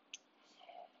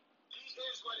 He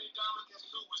is what Ndamukong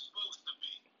Suh was supposed to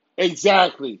be.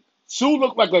 Exactly. Sue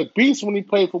looked like a beast when he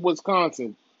played for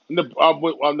Wisconsin, with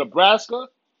Nebraska.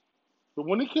 But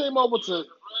when he came over to,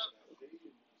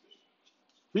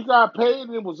 he got paid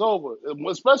and it was over.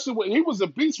 Especially when he was a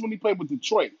beast when he played with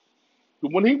Detroit.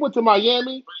 But when he went to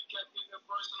Miami, But he kept getting them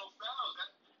personal fouls.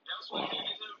 That's what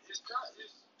hated him. His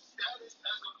status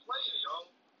as a player, yo.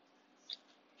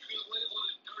 You get labeled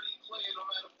a dirty player no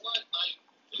matter what. Like,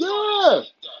 it's yeah, already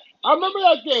like that. I remember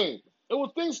that game. It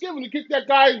was Thanksgiving. He kicked that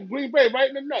guy in Green Bay right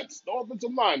in the nuts. The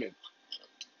offensive lineman.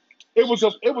 It was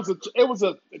a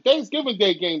Thanksgiving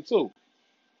Day game too.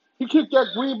 He kicked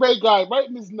that Green Bay guy right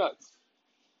in his nuts.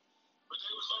 But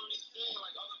they was already saying,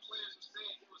 like other players were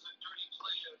saying, he was a dirty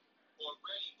player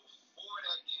already before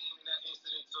that game and that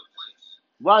incident took place.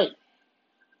 Right.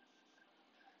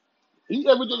 He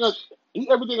everything.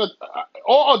 He everything.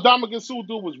 All Ndamukong Suh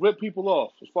do was rip people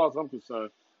off, as far as I'm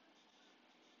concerned.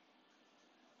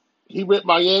 He ripped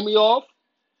Miami off,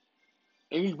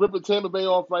 and he's ripping Tampa Bay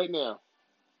off right now.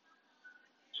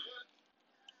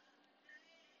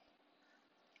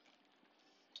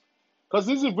 Because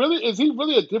is he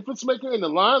really a difference maker in the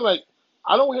line? Like,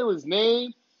 I don't hear his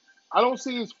name. I don't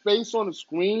see his face on the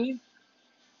screen.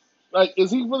 Like,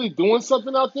 is he really doing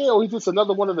something out there, or he's just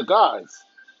another one of the guys?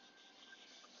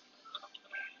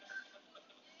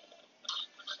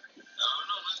 I don't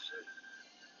know. Let's see.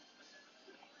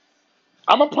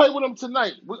 I'm gonna play with him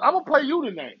tonight. I'm gonna play you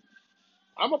tonight.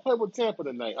 I'm gonna play with Tampa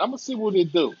tonight. I'm gonna see what they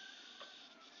do.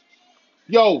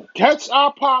 Yo, catch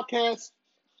our podcast,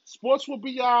 Sports with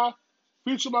BI,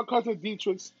 feature my cousin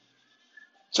Dietrich.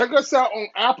 Check us out on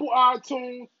Apple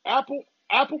iTunes, Apple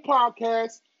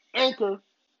Podcasts, Anchor,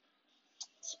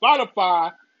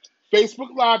 Spotify,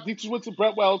 Facebook Live, Dietrich Winston,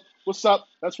 Brett Wells. What's up?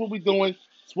 That's what we doing.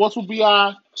 Sports will be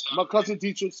on. My cousin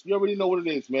Dietrich. You already know what it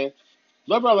is, man.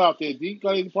 Love y'all out there, D.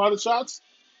 Got any party shots?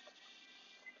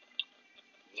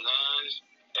 Nah,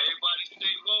 everybody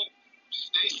stay woke.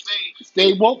 Stay safe.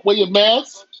 Stay woke. Wear your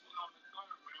mask. Focusing on the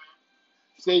curve,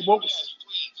 man. Stay woke. Yes,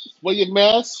 please. Wear your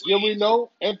mask. You already know.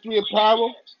 M3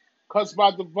 Apparel. Cuts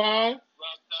by Divine.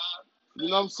 You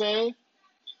know what I'm saying?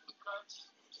 Cuts,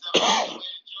 7th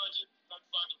Georgia, Cuts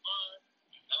by Divine,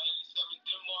 987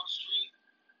 Denmark Street.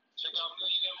 Check out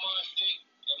Millionaire Mind State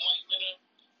and Mike Minner,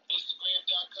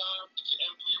 Instagram.com. Get your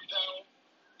M3 Apparel.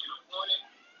 Get up on it.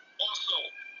 Also,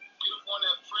 get up on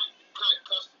that print cut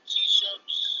custom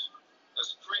t-shirts.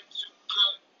 That's print to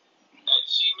cut at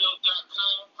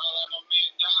gmail.com. Holla at my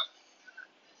man Doc.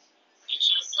 Get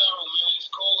your apparel, man. It's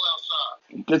cold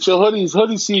outside. Get your hoodies.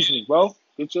 Hoodie season, bro.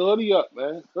 Get your hoodie up,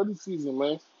 man. Hoodie season,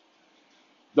 man.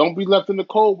 Don't be left in the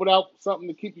cold without something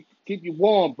to keep you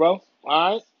warm, bro.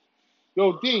 All right?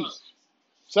 Yo, D.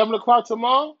 7 o'clock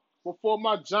tomorrow before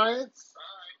my Giants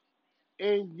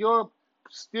and your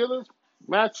Steelers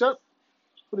matchup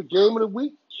for the game of the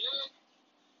week. Yeah.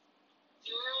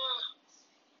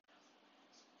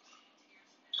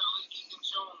 Charlie Eaton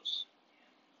Jones.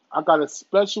 I got a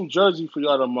special jersey for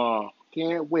y'all tomorrow.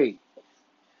 Can't wait.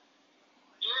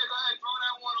 Yeah, go ahead, throw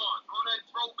that one on. Throw that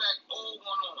throwback old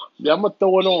one on. Yeah, I'm going to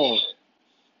throw it on.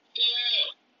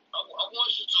 Yeah. I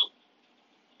want you to.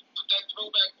 Put that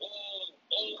throwback old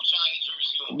Giant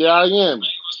jersey on. Yeah, I am. I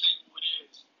ain't gonna say who it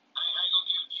is. I ain't gonna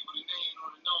give people the name or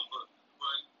the number,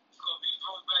 but it's gonna be a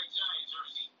throwback Giant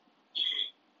jersey.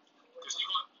 Yeah. Because you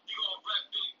gonna rep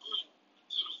Big Blue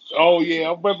to the floor. Oh, yeah,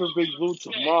 I'm repping Big Blue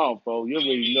tomorrow, bro. You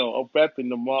already know. I'm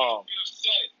repping tomorrow. Be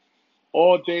upset.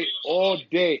 All day, all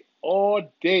day, all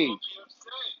day. Don't be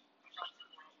upset.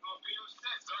 Don't be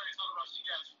upset. Sorry, talking about she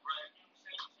got you, Brad.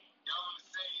 Y'all on the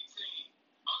same team.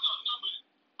 I'm outnumbered.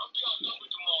 I'll be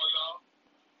outnumbered tomorrow, y'all.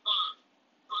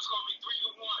 So it's gonna be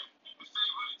 3-1 in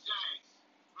favor of the Giants.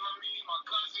 You know what I mean? My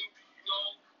cousin,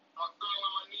 my girl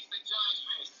and my niece, they Giants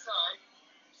fans. It's alright.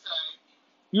 It's alright.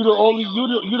 You're the only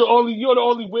weirdo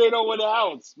in the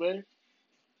house, man. I'm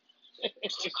the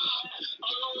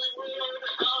only weirdo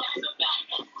in the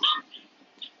house.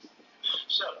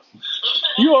 Shut up.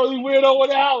 You the only weirdo in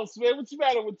the house, man. What's the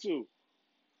matter with you?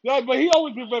 No, but he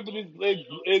always been repping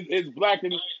his black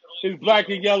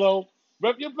and yellow.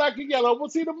 Rep your black and yellow. We'll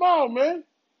see tomorrow, man.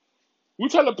 We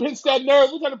trying to pinch that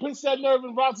nerve. We trying to pinch that nerve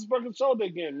in Roethlisberger's shoulder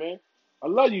again, man. I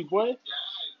love you, boy.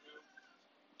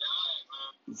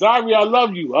 Zari, I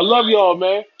love you. I love y'all,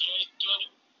 man.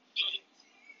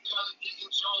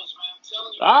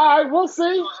 All right, we'll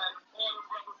see.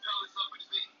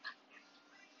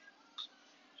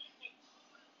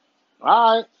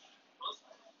 All right.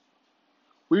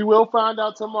 We will find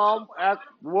out tomorrow.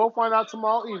 We'll find out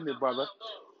tomorrow evening, brother.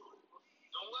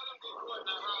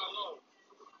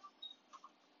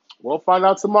 We'll find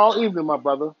out tomorrow evening, my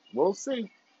brother. We'll see.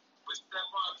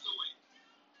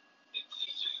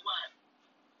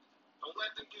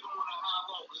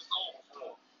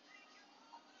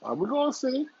 We're going to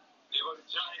see.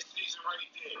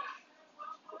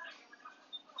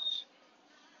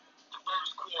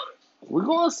 We're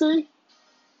going to see.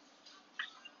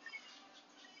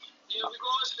 Yeah, we're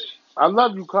going to see. I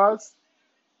love you, cuz.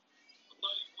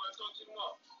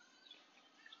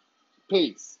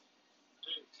 Peace.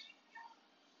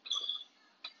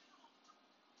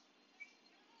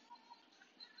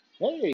 Hey.